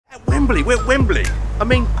Wembley, we're at Wembley. I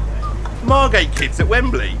mean, Margate kids at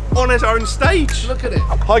Wembley on his own stage. Look at it.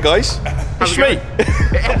 Hi guys, it's me.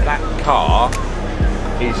 That car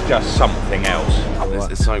is just something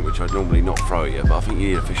else. It's something which I'd normally not throw at you, but I think you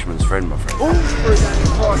need a fisherman's friend, my friend.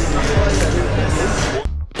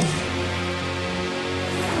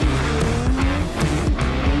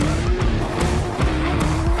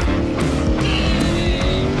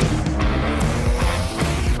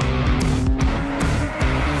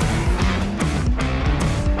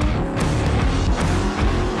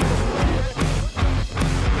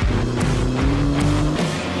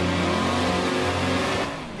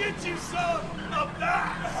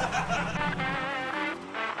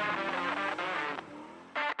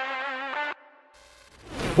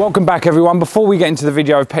 Welcome back everyone. Before we get into the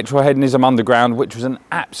video of Petrolheadonism Underground, which was an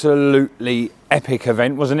absolutely epic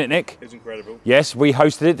event, wasn't it, Nick? It was incredible. Yes, we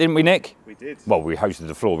hosted it, didn't we, Nick? We did. Well, we hosted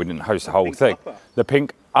the floor, we didn't host the whole thing. The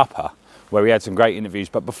Pink Upper, where we had some great interviews.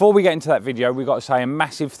 But before we get into that video, we've got to say a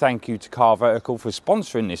massive thank you to Car Vertical for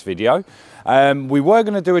sponsoring this video. We were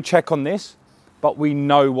going to do a check on this, but we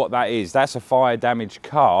know what that is. That's a fire damaged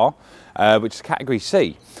car, which is category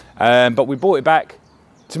C. But we brought it back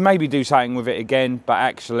to maybe do something with it again, but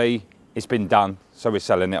actually it's been done, so we're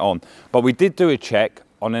selling it on. But we did do a check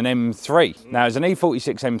on an M3. Now it's an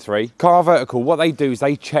E46 M3. Car Vertical, what they do is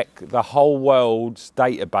they check the whole world's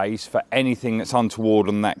database for anything that's untoward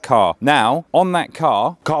on that car. Now, on that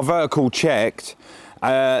car, Car Vertical checked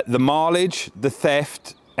the mileage, the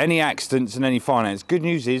theft, any accidents and any finance. Good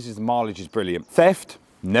news is the mileage is brilliant. Theft,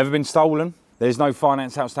 never been stolen. There's no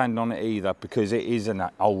finance outstanding on it either because it is an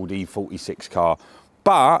old E46 car.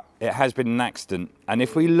 But it has been an accident, and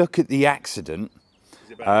if we look at the accident,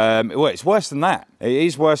 well, it's worse than that. It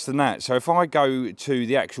is worse than that. So if I go to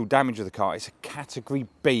the actual damage of the car, it's a category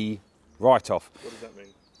B write-off. What does that mean?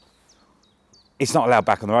 It's not allowed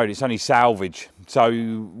back on the road, it's only salvage. So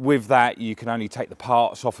with that, you can only take the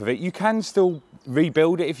parts off of it. You can still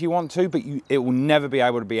rebuild it if you want to, but it will never be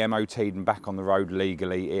able to be MOT'd and back on the road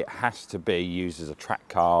legally. It has to be used as a track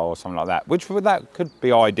car or something like that, which that could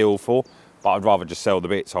be ideal for. But I'd rather just sell the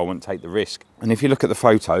bit, so I wouldn't take the risk. And if you look at the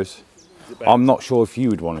photos, I'm not sure if you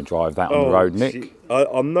would want to drive that on the road, Nick.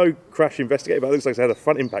 I'm no crash investigator, but it looks like it's had a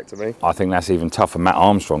front impact to me. I think that's even tougher for Matt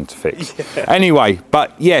Armstrong to fix. Yeah. Anyway,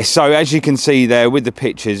 but yes, so as you can see there with the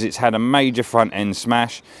pictures, it's had a major front end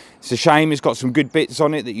smash. It's a shame it's got some good bits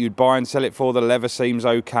on it that you'd buy and sell it for. The leather seems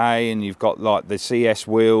okay, and you've got like the CS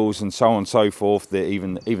wheels and so on and so forth,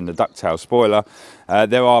 even the ducktail spoiler.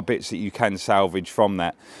 There are bits that you can salvage from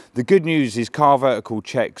that. The good news is Car Vertical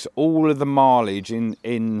checks all of the mileage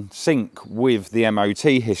in sync with the MOT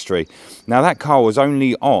history. Now that car was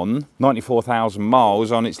only on 94,000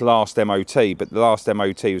 miles on its last MOT, but the last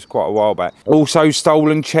MOT was quite a while back. Also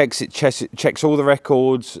stolen checks, it checks all the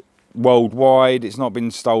records worldwide. It's not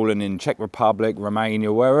been stolen in Czech Republic,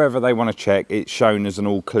 Romania, wherever they want to check. It's shown as an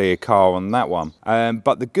all clear car on that one.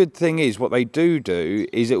 But the good thing is what they do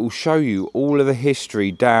is it will show you all of the history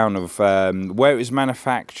down of where it was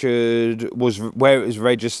manufactured, where it was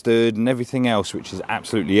registered and everything else, which is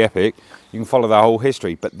absolutely epic. You can follow the whole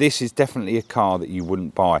history, but this is definitely a car that you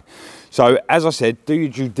wouldn't buy. So as I said, do your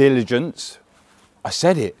due diligence. I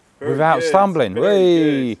said it without stumbling.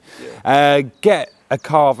 Get a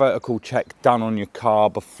Car Vertical check done on your car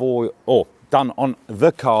before, or done on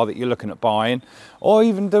the car that you're looking at buying, or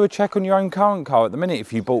even do a check on your own current car at the minute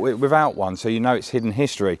if you bought it without one, so you know it's hidden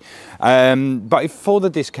history. But for the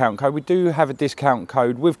discount code, we do have a discount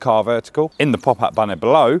code with Car Vertical in the pop-up banner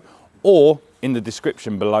below, or in the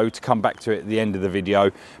description below to come back to it at the end of the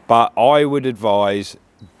video. But I would advise,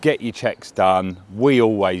 get your checks done. We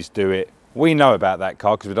always do it. We know about that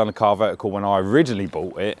car because we've done a Car Vertical when I originally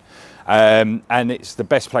bought it. And it's the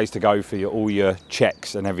best place to go for all your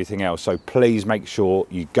checks and everything else. So please make sure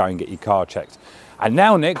you go and get your car checked. And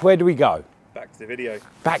now, Nick, where do we go? Back to the video.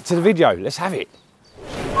 Back to the video. Let's have it.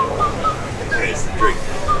 Here's the drink.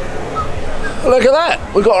 Look at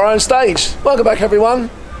that. We've got our own stage. Welcome back, everyone.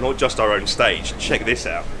 Not just our own stage. Check this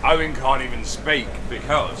out. Owen can't even speak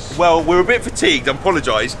because... Well, we're a bit fatigued. I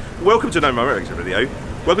apologise. Welcome to No More Motoring video.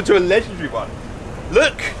 Welcome to a legendary one.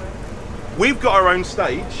 Look, we've got our own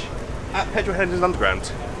stage at Petrolheadonism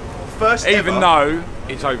Underground. First even ever. Though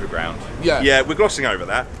it's overground. Yeah, we're glossing over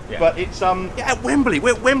that. Yeah. But it's at Wembley.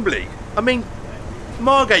 We're at Wembley. I mean,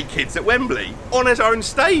 Margate kids at Wembley on his own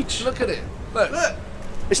stage. Look at it. Look.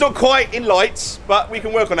 It's not quite in lights, but we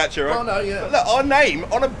can work on that, Chiro. Oh no, yeah. But look, our name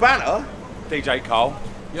on a banner. DJ Carl.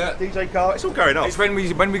 Yeah. DJ Carl. It's all going on. It's when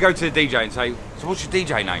we go to the DJ and say, so what's your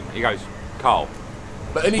DJ name? He goes, Carl.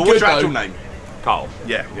 But what's your actual name? Carl.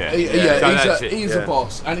 Yeah. He's a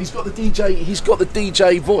boss, and he's got the DJ. He's got the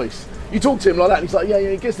DJ voice. You talk to him like that, and he's like, yeah,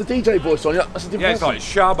 he gets the DJ voice on. That's a different Yeah, it's like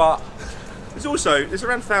Shabba. There's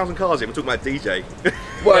around 1,000 cars here. We're talking about DJ.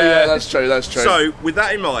 Well, yeah, that's true. That's true. So, with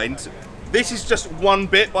that in mind, this is just one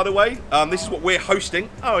bit, by the way. This is what we're hosting.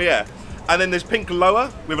 Oh yeah. And then there's Pink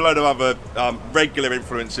Lower with a load of other regular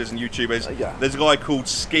influencers and YouTubers. Yeah. There's a guy called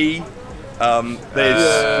Ski.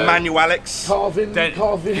 There's Manuel Alex. Carvin's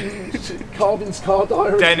Car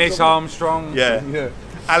Diary. Dennis Armstrong. Yeah.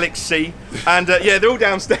 Alex C. And yeah, they're all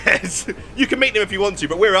downstairs. You can meet them if you want to,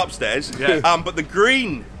 but we're upstairs. Yeah. But the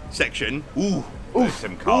green section, There's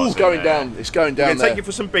some cars It's going down. It's going down we're there. take you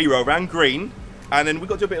for some B-roll around green. And then we've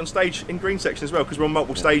got to do a bit on stage in green section as well, because we're on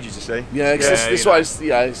multiple stages, you see. Yeah, this way, it's the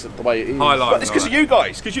way it is. Highlight. But it's because of you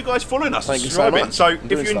guys, because you guys following us, Thank you so subscribing. much. So I'm if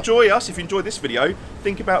doing you stuff. enjoy us, if you enjoy this video,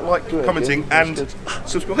 think about commenting and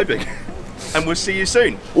subscribing. And we'll see you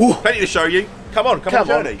soon. Ooh. Plenty to show you. Come on the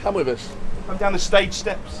journey. Come with us. Come down the stage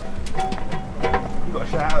steps. You've got a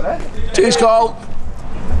shout out there. Cheers, Carl.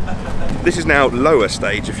 This is now lower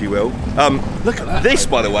stage, if you will. Look at that. This,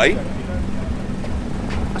 by the way,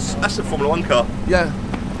 that's a Formula 1 car. Yeah.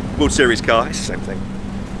 World Series car. It's the same thing.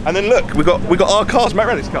 And then look, we got our cars, Matt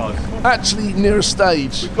Reddit's cars. Actually, near a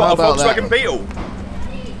stage. We've got a Volkswagen Beetle,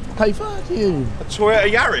 Hey, fuck you. a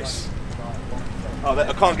Toyota Yaris. Oh,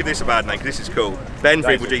 I can't give this a bad name because this is cool. Ben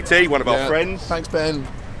Feeble GT, one of our friends. Thanks, Ben.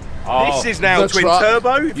 This is now the twin truck.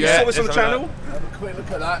 turbo. If you Yeah, saw this on the let's have a channel, Have a quick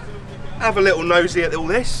look at that. have a little nosy at all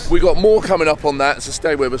this. We got more coming up on that, so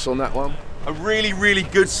stay with us on that one. A really, really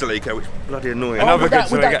good Celica, which is bloody annoying. Another with good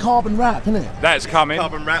that, with that Celica. carbon wrap, isn't it? That's coming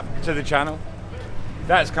Carbon wrap. to the channel.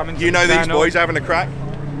 That's coming to You know the these channel. boys having a crack.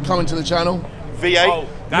 Coming to the channel. V8, Oh,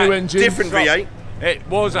 that- New engine. different V8. It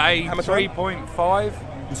was a much 3.5,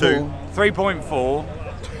 2, 3.4,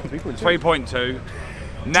 3.2.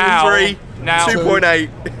 Now, 3, now, 2.8.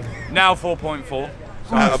 now 4.4.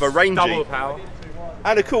 So Out of a rangy. double the power.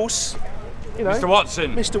 And of course, you know, Mr.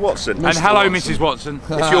 Watson. Mr. Watson. And hello, Mrs. Watson.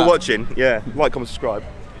 If you're watching, yeah, like, comment, subscribe.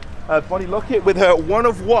 Bonnie Lockett with her one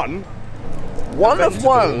of one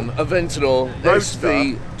Aventador Roadster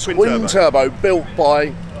SV twin twin turbo built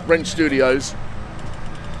by Wrench Studios.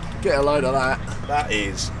 Get a load of that. That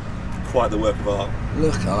is quite the work of art.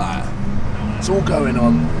 Look at that. It's all going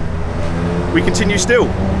on. We continue still.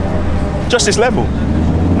 Just this level.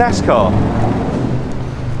 NASCAR.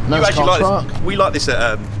 You actually like truck. this? We like this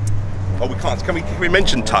at. Oh, we can't. Can we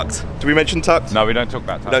mention Tucked? Do we mention Tucked? No, we don't talk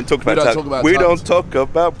about that. We don't talk about don't Tucked. talk about We Tucked. don't talk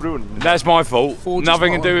about Bruin. That's my fault. Forges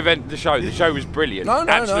Nothing to behind. do with the show. The show was brilliant. No,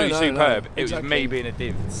 Absolutely no, superb. no. It was Exactly. me being a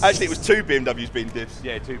div. Actually, it was 2 BMWs being divs.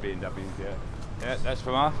 Yeah, 2 BMWs, yeah. Yeah, that's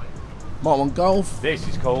from us. Mark 1 Golf. This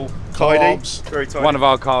is cool. Tidy. Carbs. Very tidy. One of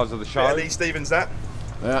our cars of the show. Yeah, Lee Stevens, that.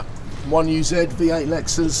 Yeah. 1 UZ V8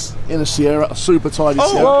 Lexus in a Sierra, a super tidy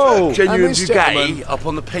Oh, Sierra. whoa. Genuine And this Bugatti gentleman- up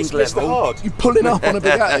on the pink Mr. level. Hard. You pulling up on a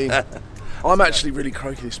Bugatti. I'm actually really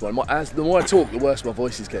croaky this morning. The more I talk, the worse my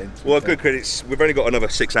voice is getting. Well, good, because we've only got another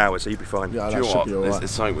 6 hours, so you'll be fine. Yeah, Do that you know should what? be There's, alright.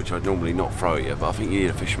 there's something which I'd normally not throw at you, but I think you need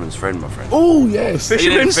a fisherman's friend, my friend. Oh, yes.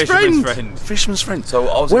 Fisherman's friend. Fisherman's friend. So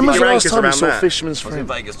I was, When was the Your last anchors time you around saw that. Fisherman's I was in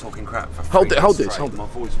Friend? Vegas talking crap for 3 Hold it, days hold this, straight. hold it. My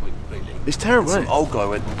voice went completely. It's terrible, Some isn't it? old guy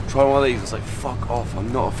went, try one of these. I was like, fuck off,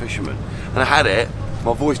 I'm not a fisherman. And I had it,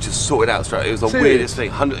 my voice just sorted out straight. It was the Serious? weirdest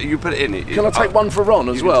thing. You put it in. Can I take one for Ron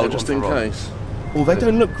as you can well, take just one in for Ron. case? Well, they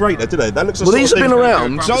don't look great, though, do they? That looks. Well, these have been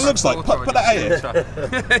around. So it looks like. Put that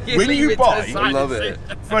here. When you buy I love it.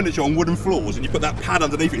 furniture on wooden floors and you put that pad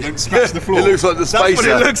underneath it, you don't scratch the floor. It looks like the That's what spacer.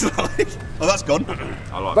 it looks like. Oh, that's gone.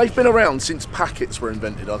 They've been around since packets were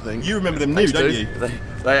invented, I think. You remember them new, Thanks, don't dude. you?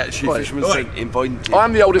 They actually, Oi. fisherman's Oi. friend invented.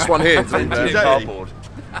 I'm the oldest one here. invented Exactly. cardboard.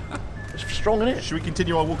 It's strong, isn't it? Should we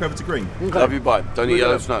continue our walk over to green? Love you, bye. Don't eat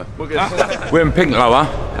yellow snow. We're in Pink Lower.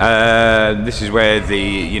 This is where the,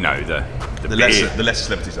 you know, the The big- lesser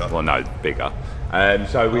celebrities are. well, no, bigger.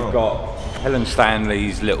 So we've got Helen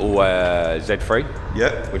Stanley's little Z3, Yeah.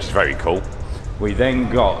 which is very cool. We then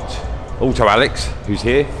got Auto Alex, who's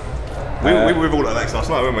here. We were with all Alex last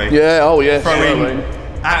night, weren't we? Yeah, oh yeah. Throwing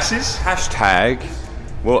axes? Hashtag,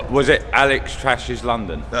 well, was it Alex Trashes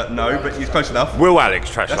London? No, but he's close enough. Will Alex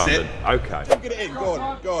Trash That's London? it. Okay. Get it in, go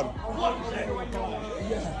on, go on.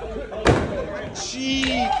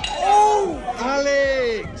 Gee. Oh,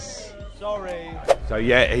 Alex! Sorry. So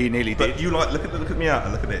yeah, he nearly did. But you like, look at me out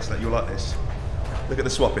and look at this, like you like this. Look at the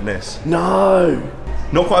swap in this. No.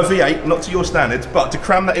 Not quite a V8, not to your standards, but to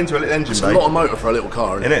cram that into a little engine, It's a mate. lot of motor for a little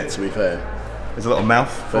car, isn't Innit? it? To be fair. There's a lot of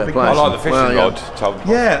mouth. Fair Big play. I question. like the fishing Well, yeah. rod. Told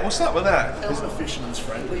Yeah, what's up with that? It's a fisherman's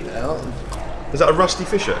friend, leave it out. Is that a rusty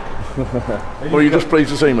fisher? Or are you just pleased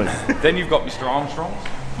to see me? Then you've got Mr. Armstrong.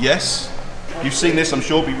 Yes. You've seen this, I'm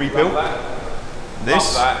sure, be rebuilt. Love that.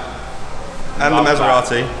 This Love that. and Love the that.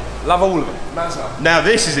 Maserati. Love all of them. Mazza. Now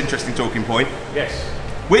this is an interesting talking point. Yes.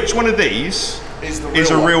 Which one of these Is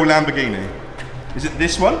a real Lamborghini? Is it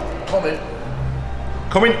this one? Comment.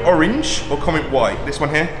 Comment orange or comment white? This one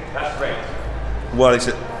here? That's red. Well, it's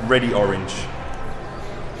a reddy orange.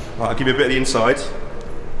 Right, I'll give you a bit of the inside.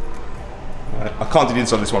 I can't do the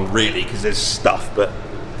inside of this one really because there's stuff, but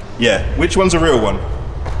yeah. Which one's a real one?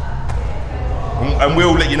 And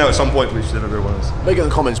we'll let you know at some point which the real one is. Make it in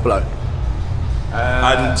the comments below.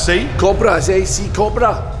 And see? Cobra, say see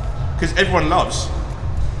Cobra. Because everyone loves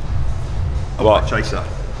a What? white chaser.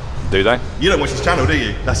 Do they? You don't watch his channel, do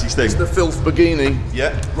you? That's his thing. It's the filth bikini.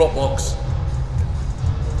 Yeah. Rockbox.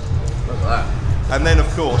 Look at that. And then, of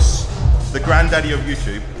course, the granddaddy of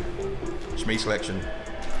YouTube, Shmee Selection.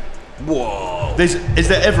 Whoa. Is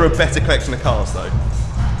there ever a better collection of cars, though?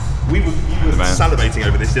 You were Man. salivating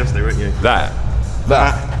over this yesterday, weren't you? That.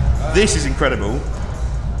 This is incredible.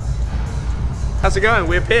 How's it going?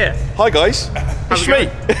 We're here. Hi, guys. It's it Shmee.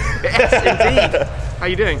 Yes, indeed. How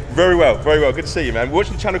you doing? Very well, very well. Good to see you, man. We're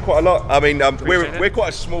watching the channel quite a lot. I mean, Appreciate it. we're quite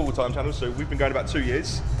a small time channel, so we've been going about 2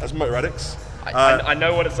 years as Motor Addicts. I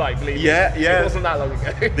know what it's like, believe me. yeah, yeah. It wasn't that long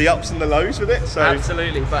ago. The ups and the lows with it. So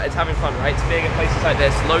Absolutely, but it's having fun, right? It's being in places like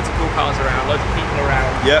this, loads of cool cars around, loads of people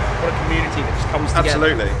around. Yeah. What a community that just comes together.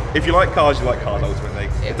 absolutely. If you like cars, you like cars ultimately.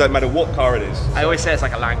 It don't matter what car it is. I always say it's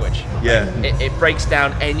like a language. Yeah. It breaks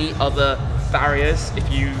down any other barriers.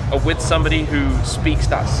 If you are with somebody who speaks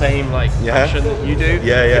that same passion that you do,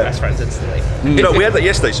 Yeah, you're yeah. best friends instantly. You know, we had that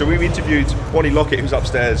yesterday. So we interviewed Bonnie Lockett, who's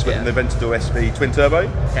upstairs with Yeah. an Aventador SV twin turbo,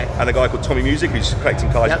 Okay. and a guy called Tommy Music, who's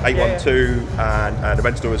collecting cars, Yep, 812 and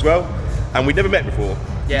Aventador as well. And we'd never met before.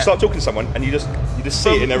 Yeah. You start talking to someone, and you just see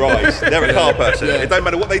it in their eyes. They're a car person. Yeah. It don't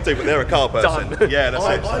matter what they do, but they're a car person. Done. Yeah, that's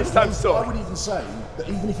it. I would even say that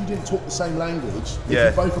even if you didn't talk the same language, if Yeah.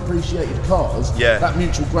 you both appreciated cars, Yeah. that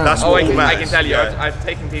mutual ground. That's Oh, what I can matters. tell you, Yeah. I've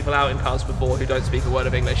taken people out in cars before who don't speak a word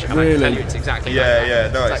of English, and I Really? can tell you it's exactly Yeah, like that. yeah,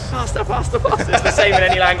 nice. It's like, faster, faster, faster. It's the same in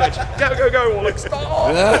any language. Go, go, go, or like,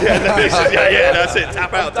 stop. yeah, that's it.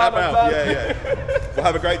 Tap out, tap I'm out. done. Yeah, yeah. Well,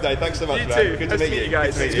 have a great day. Thanks so much, You man. too. Good to Nice meet to you. meet you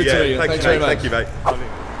guys. Good to meet Good to meet you. Thank Thanks you, very mate. much. Thank you, mate.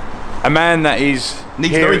 A man that is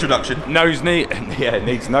Needs here- no introduction.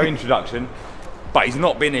 Needs no introduction. But he's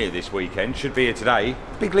not been here this weekend. Should be here today.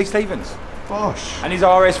 Big Lee Stevens Bosh. and his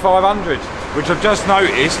RS 500, which I've just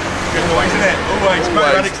noticed. Good noise, isn't it? Always.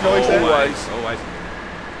 Motor Addicts noise there. Always.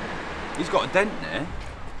 He's got a dent there.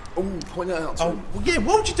 Oh, point that out to Oh, him. well, yeah.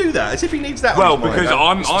 Why would you do that? As if he needs that. Well, on his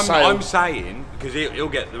mind. because sale. I'm saying because he'll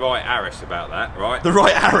get the right Aris about that, right? the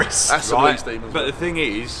right Aris. That's the right. Lee Stevens. But the thing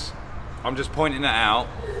is, I'm just pointing that out.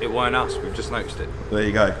 It weren't us. We've just noticed it. There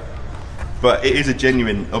you go. But it is a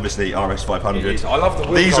genuine, obviously, RS 500. It is. I love the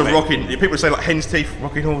wheels These on are it. rocking. People say like hen's teeth,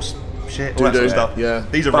 rocking horse, shit, all that sort of stuff. Yeah.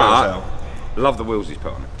 These are real But sale. love the wheels he's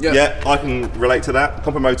put on it. Yeah. Yeah, I can relate to that.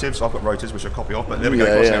 Compo motives. I've got rotors, which I copy off, but there we go.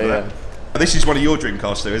 Yeah, crossing yeah, over yeah. that. This is one of your dream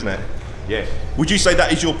cars too, isn't it? Yeah. Would you say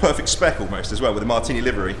that is your perfect spec almost as well, with the Martini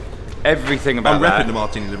livery? Everything about I'm that. repping the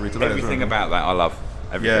Martini livery today. as Everything well. about that I love.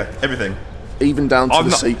 Everything. Yeah, everything. Even down to I've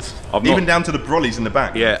the not- seats. I've Even not, down to the brollies in the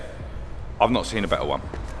back. Yeah. I've not seen a better one.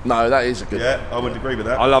 No, that is a good. Yeah, I would agree with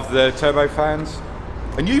that. I love the turbo fans.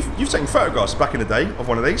 And you've taken photographs back in the day of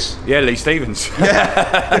one of these. Yeah, Lee Stevens.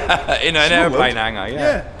 Yeah. In an Small airplane world. hangar, yeah.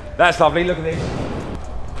 Yeah. That's lovely. Look at this.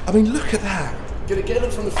 I mean, look at that. Get a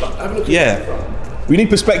look from the front. Have a look at Yeah. it from the front. We need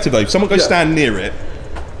perspective though. Someone go Yeah. stand near it.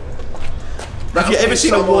 That's Have you ever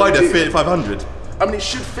seen a so wider ideal. Fiat 500? I mean, it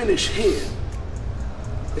should finish here.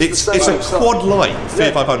 It's the a same size. quad light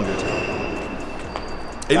Fiat Yeah. 500.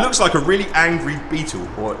 It looks like a really angry beetle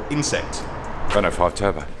or insect. Renault 5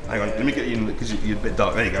 Turbo. Hang on, let me get you in because you're a bit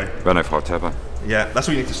dark. There you go. Renault 5 Turbo. Yeah, that's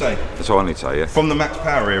what you need to say. That's all I need to say, yeah. From the max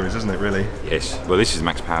power eras, isn't it? Really? Yes. Well, this is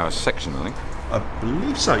max power section, I think. I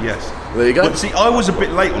believe so. Yes. There you go. But see, I was a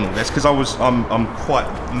bit late on all this because I'm quite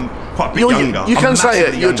a bit You younger. can I'm say it.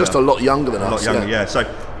 massively You're younger. just a lot younger than A lot us. younger. Yeah. So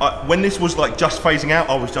when this was like just phasing out,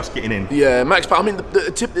 I was just getting in. Yeah, max power. I mean,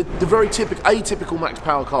 the very atypical max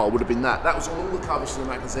power car would have been that. That was on all the covers of the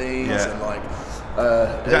magazines Yeah. and like. Is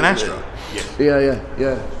that an Astra?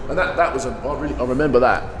 Yeah. And that was I remember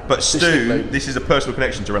that. But Stu, Distinctly. this is a personal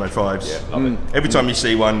connection to Renault 5s. Yeah, love it. Every time you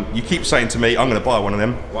see one, you keep saying to me, I'm going to buy one of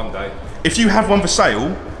them. One day. If you have one for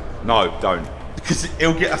sale, No, don't. because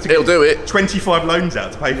it'll have to It'll get do it. 25 loans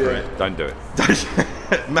out to pay for it. Don't do it.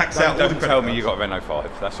 Max out all Don't the credit tell me cards. you got a Renault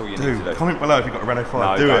 5. That's all you need Dude, to do. comment below if you've got a Renault 5.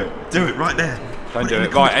 No, do don't. it. Do it right there. Don't Put do in it.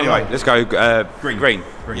 the comments Right, anyway, below. let's go Green. green.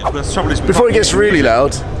 But the trouble is, we Before it can't gets use really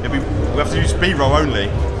loud. we have to use B-roll only.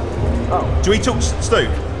 Oh. Do we talk, Stu, before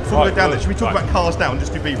we Right, go down there, should we talk right. about cars now and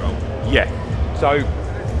just do B-roll? Yeah. So,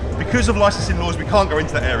 Because of licensing laws, we can't go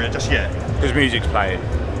into that area just yet. because music's playing.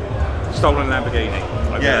 Stolen Lamborghini.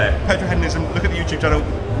 over Yeah, there. Petrolheadonism. Look at the YouTube channel.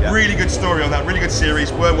 Really good story on that. Really good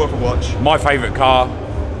series. Well worth a watch. My favourite car,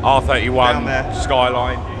 R31 Down there.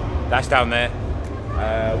 Skyline. That's down there.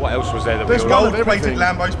 What else was there that There's we all... Gold-plated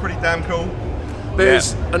Lambo's pretty damn cool.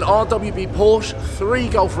 There's an RWB Porsche, 3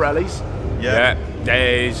 Golf rallies. Yeah.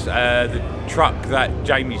 There's the truck that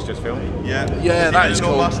Jamie's just filmed. Yeah. Yeah, that is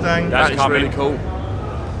Illinois cool. Mustang. That's That is coming. really cool.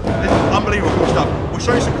 This is unbelievable cool stuff. We'll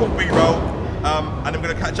show you some cool B-roll, and I'm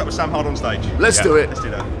going to catch up with Sam Hard on stage. Let's do it. Let's do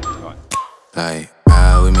that. Like,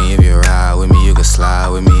 ride with me if you ride with me, you can slide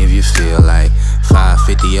with me if you feel like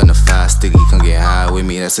 550 on the 5 sticky, come get high with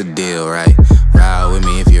me, that's a deal, right? Ride with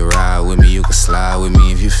me if you ride with me, you can slide with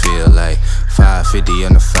me if you feel like 550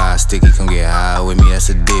 on the 5 sticky, come get high with me, that's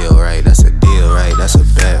a deal, right? That's a deal, right? That's a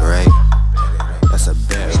bet, right? That's a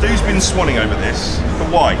bet. Stu's been swanning over this,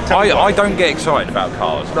 but why? Tell me why. I don't get excited about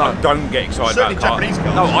cars. No. I don't get excited Certainly about cars. Japanese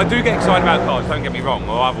cars. No, I do get excited about cars, don't get me wrong,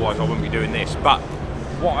 or otherwise I wouldn't be doing this. But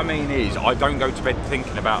what I mean is, I don't go to bed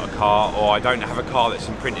thinking about a car, or I don't have a car that's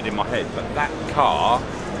imprinted in my head, but that car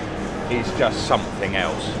is just something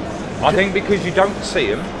else. I think because you don't see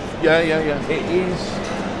them, Yeah. it is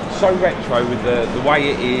so retro with the way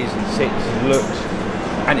it is and sits and looks,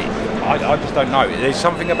 and I just don't know. There's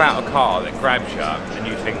something about a car that grabs you and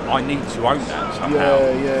you think, I need to own that somehow.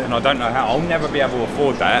 Yeah. And I don't know how. I'll never be able to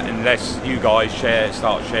afford that unless you guys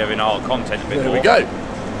start sharing our content a bit There more. we go.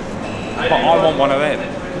 But I want one of them.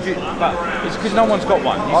 But it's because no one's got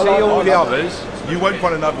one. You see all the others. You won't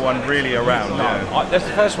find another one really around. No, that's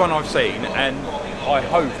the first one I've seen, and I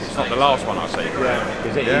hope it's not the last one I see,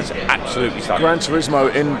 because it is absolutely stunning. Gran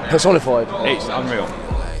Turismo in personified. It's unreal.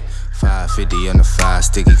 550 on the 5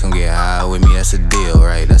 sticky, come get high with me, that's a deal,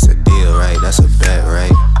 right? That's a deal, right? That's a bet,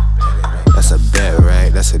 right? That's a bet, right?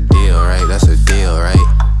 That's a deal, right? That's a deal,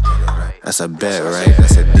 right? That's a bet, right?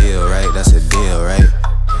 That's a deal, right? That's a deal, right?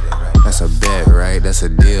 That's a bet, right? That's a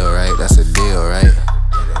deal, right? That's a deal, right?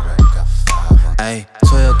 Ayy,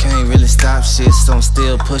 12 can't really stop shit, so I'm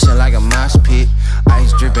still pushing like a mosh pit.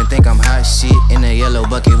 Ice dripping, think I'm hot shit. In a yellow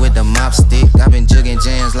bucket with the mop stick. I've been jugging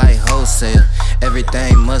jams like wholesale.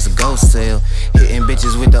 Everything must go sell. Hitting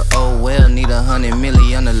bitches with the oh well. Need 100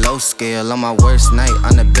 milli on the low scale. On my worst night,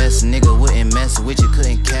 I'm the best nigga. Wouldn't mess with you,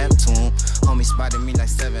 couldn't cap to him. Homie spotted me like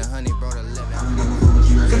 700, brought 11.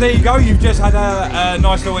 So there you go, you've just had a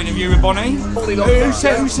nice little interview with Bonnie. Who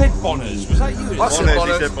said Bonners? Was that you? I said Bonners,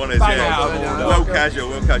 Bonners. he said Bonners, Bang yeah. out of order. Well casual,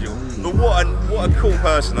 well casual. But what a cool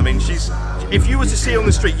person. I mean, if you were to see her on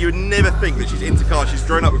the street, you would never think that she's into cars. She's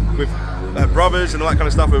grown up with her brothers and all that kind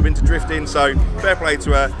of stuff who have been into drifting, so fair play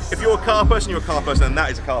to her. If you're a car person, you're a car person, and that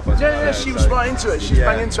is a car person. Yeah, she was right into it. She's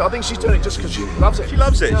bang into it. I think she's doing it just because she loves it. She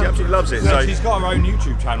loves it, she absolutely loves it. Yeah, So she's got her own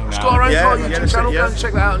YouTube channel now. She's got her own car Yeah, YouTube channel. yeah. Go and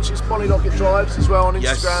check that out. And she's Bonnie Lockett Drives as well on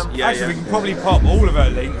Yes, Instagram. yeah, Actually, we can probably pop all of her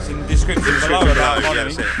links in the description below about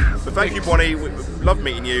Bonnie. But thank you, Bonnie. We love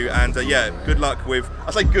meeting you, and yeah, good luck with.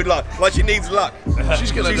 I say good luck, like she needs luck.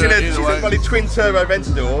 She's gonna She's do in it a either way. bloody twin turbo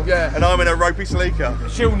Ventador, Yeah. and I'm in a ropey Sleeker.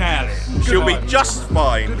 She'll nail it. She'll be just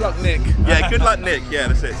fine. Good luck, Nick. Yeah, good luck, Nick. Yeah,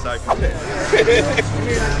 that's it. So,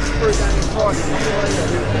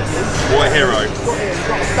 what a hero. What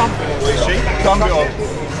is she? Dump it on.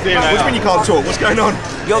 What do you mean you can't talk? What's going on?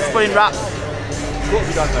 You're putting rap.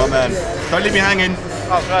 My man. Don't leave me hanging.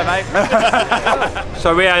 Oh, sorry, mate.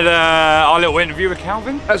 So we had our little interview with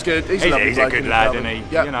Calvin. That's good. He's a He's a good lad, isn't he?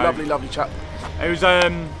 Yeah, You know. lovely chap. It was,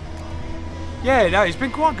 yeah, no, it's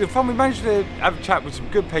been quite good fun. We managed to have a chat with some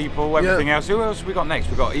good people, everything else. Who else have we got next?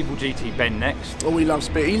 We've got Evil GT Ben next. Oh, he loves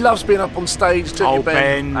being up on stage. Oh,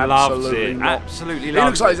 Ben loves it. Not. Absolutely He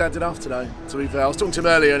loves looks like it. he's had enough today, to be fair. I was talking to him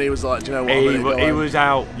earlier and he was like, do you know what? I'm gonna go He home. was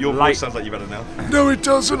out Your late. voice sounds like you've had enough. No, it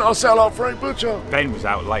doesn't. I sound like Frank Butcher. Ben was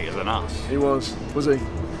out later than us. He was he?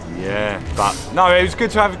 Yeah, but no, it was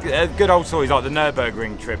good to have good old stories like the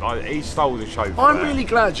Nürburgring trip. He stole the show. For I'm that. really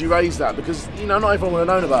glad you raised that because, you know, not everyone would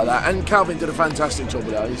have known about that. And Calvin did a fantastic job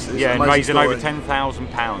with that. It's Yeah, an and amazing raising over story.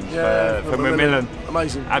 £10,000 for Macmillan.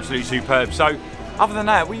 Amazing. Absolutely superb. So, other than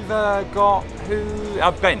that, we've got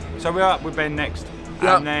Ben. So we're up with Ben next,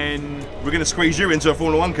 Yeah. and then We're going to squeeze you into a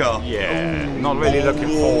Formula 1 car. yeah, not really looking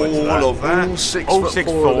forward to that. All of that. All 6 All foot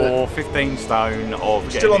 6'4", 15 stone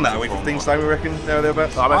of Still on that, are we? getting into 15 stone, we reckon, there or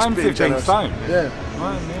thereabouts? Oh, that's I'm being 15 generous. stone. Yeah,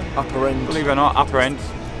 Well, yeah. upper end. Believe it or not, upper end.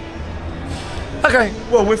 Okay.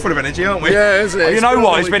 Well, we're full of energy, aren't we? Yeah, isn't it? You know been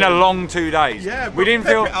what? all It's been a weekend. long 2 days. Yeah, we didn't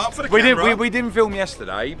pep film. it up for the We camera. didn't film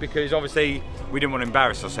yesterday because obviously we didn't want to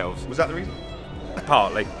embarrass ourselves. Was that the reason?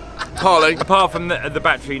 Partly. Partly. Apart from the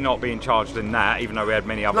battery not being charged in that, even though we had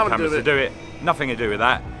many other Nothing to cameras do to with do it, nothing to do with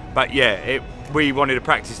that. But yeah, we wanted to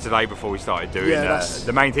practice today before we started doing that's-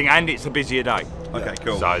 the main thing, and it's a busier day. Okay,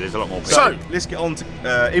 cool. So there's a lot more. So, let's get on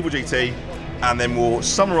to Evil GT. and then we'll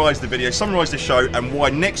summarise the video, summarise the show, and why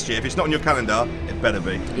next year, if it's not on your calendar, it better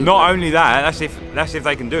be. Not only that, that's if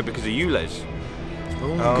they can do it because of ULEZ.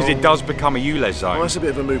 Because it does become a ULEZ zone. Oh, that's a bit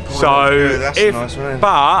of a moot point. So, Yeah, that's a nice one,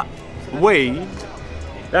 but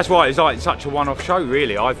that's why it's like such a one-off show,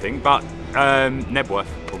 really, I think. But Nebworth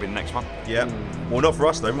will be the next one. Yeah. Well, not for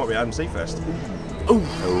us though. It might be Adam Seafest.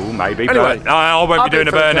 Oh, maybe. Anyway, but I won't be doing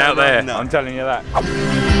a burnout there. no. I'm telling you that.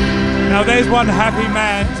 Now there's one happy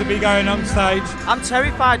man to be going on stage. I'm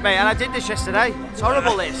terrified, mate, and I did this yesterday. It's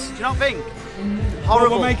horrible, this. Do you not think?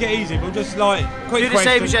 Horrible. We'll make it easy. We'll just like quick Do the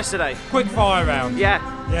same as yesterday. Quick fire round. Yeah.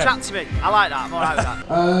 Chat to me. I like that. I'm alright with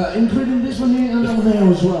that. Including this one here and over there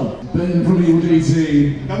as well. Ben from the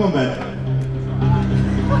UDT. Come on, Ben.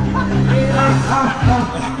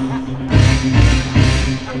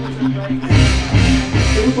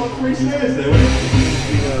 It was like 3 stairs there,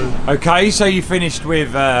 wasn't it? Okay, so you finished with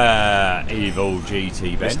Evil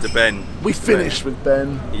GT, Ben. Mr. Ben. We finished with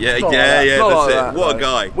Ben. Yeah, Not yeah, like yeah. Not That's like it. that, What a though.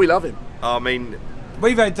 guy. We love him. I mean,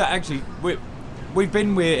 We've had actually we've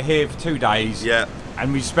been here for 2 days. yeah.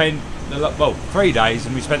 And we spent 3 days,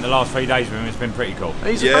 and we spent the last 3 days with him. It's been pretty cool.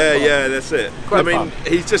 He's a Yeah, great guy. yeah, that's it. Great I mean, fun.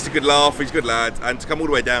 he's just a good laugh, he's a good lad, and to come all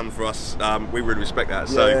the way down for us, we really respect that.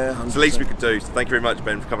 So Yeah, it's the least we could do. So thank you very much,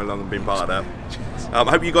 Ben, for coming along and being part of that. I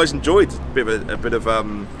hope you guys enjoyed a bit of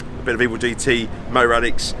Evil GT, Motor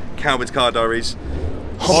Addicts, Calvin's Car Diaries,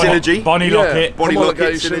 Synergy, Bonnie Yeah. Lockett. Bonnie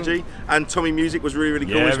Lockett, Homologation. Synergy, and Tommy Music was really, really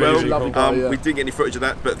cool Yeah, as well. really Lovely guy, yeah. We didn't get any footage of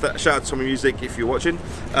that, but shout out to Tommy Music if you're watching.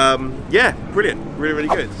 Yeah, brilliant, really,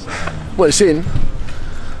 really good. Well, it's in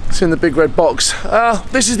the big red box.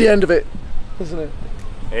 This is the end of it, isn't it?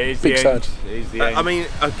 It is Big the end. sad. It is the end. I mean,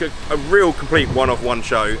 a real complete one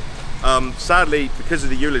show. Sadly, because of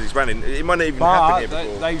the ULEZ expanding, it might not even happen but here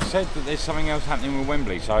before. they've said that there's something else happening with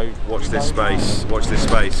Wembley, so Watch this space. Watch this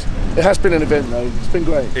space. It has been an event though. It's been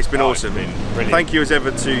great. It's been Oh, awesome. it's been brilliant. Thank you as ever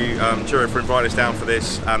to Churro for inviting us down for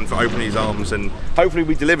this and for opening his arms, and hopefully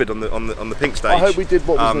we delivered on the pink stage. I hope we did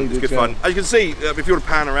what was needed, It's good yeah. fun. As you can see, if you want to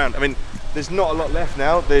pan around, I mean, there's not a lot left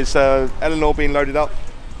now. There's Eleanor being loaded up.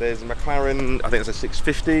 There's a McLaren, I think it's a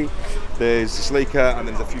 650. There's the Sleeker, and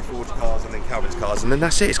then there's a few Ford cars, and then Calvin's cars, and then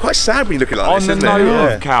that's it. It's quite sad when you look at it like on this, the isn't note it? Yeah.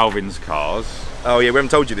 of Calvin's cars, Oh yeah, we haven't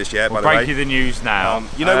told you this yet, we'll by the break you way. the news now.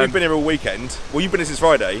 You know we've been here all weekend. Well, you've been here since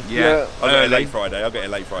Friday. Yeah, I got here early. late Friday. I'll get here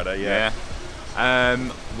late Friday. Yeah.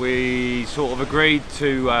 We sort of agreed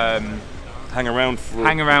to Hang around for.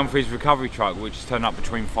 hang around for his recovery truck, which has turned up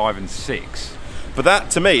between 5 and 6. But that,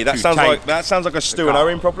 to me, that To sounds take like a Stu and car.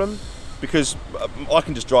 Owen problem, because I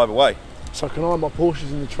can just drive away. So can I? My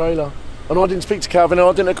Porsche's in the trailer, and I didn't speak to Calvin, and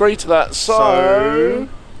I didn't agree to that. So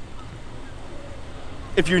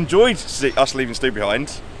if you enjoyed us leaving Stu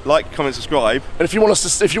behind, like, comment, subscribe, and if you want to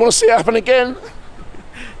see it happen again,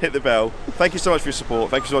 hit the bell. Thank you so much for your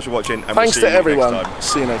support. Thank you so much for watching. And thanks we'll see to you everyone. Next time.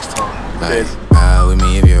 See you next time. Cheers. Ride with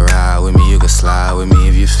me if you ride with me, you can slide with me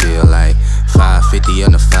if you feel like 550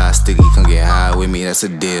 on the 5 sticky, come get high with me, that's a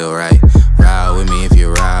deal, right? Ride with me if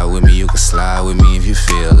you ride with me, you can slide with me if you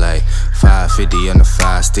feel like 550 on the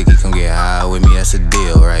 5 sticky, come get high with me, that's a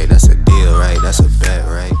deal.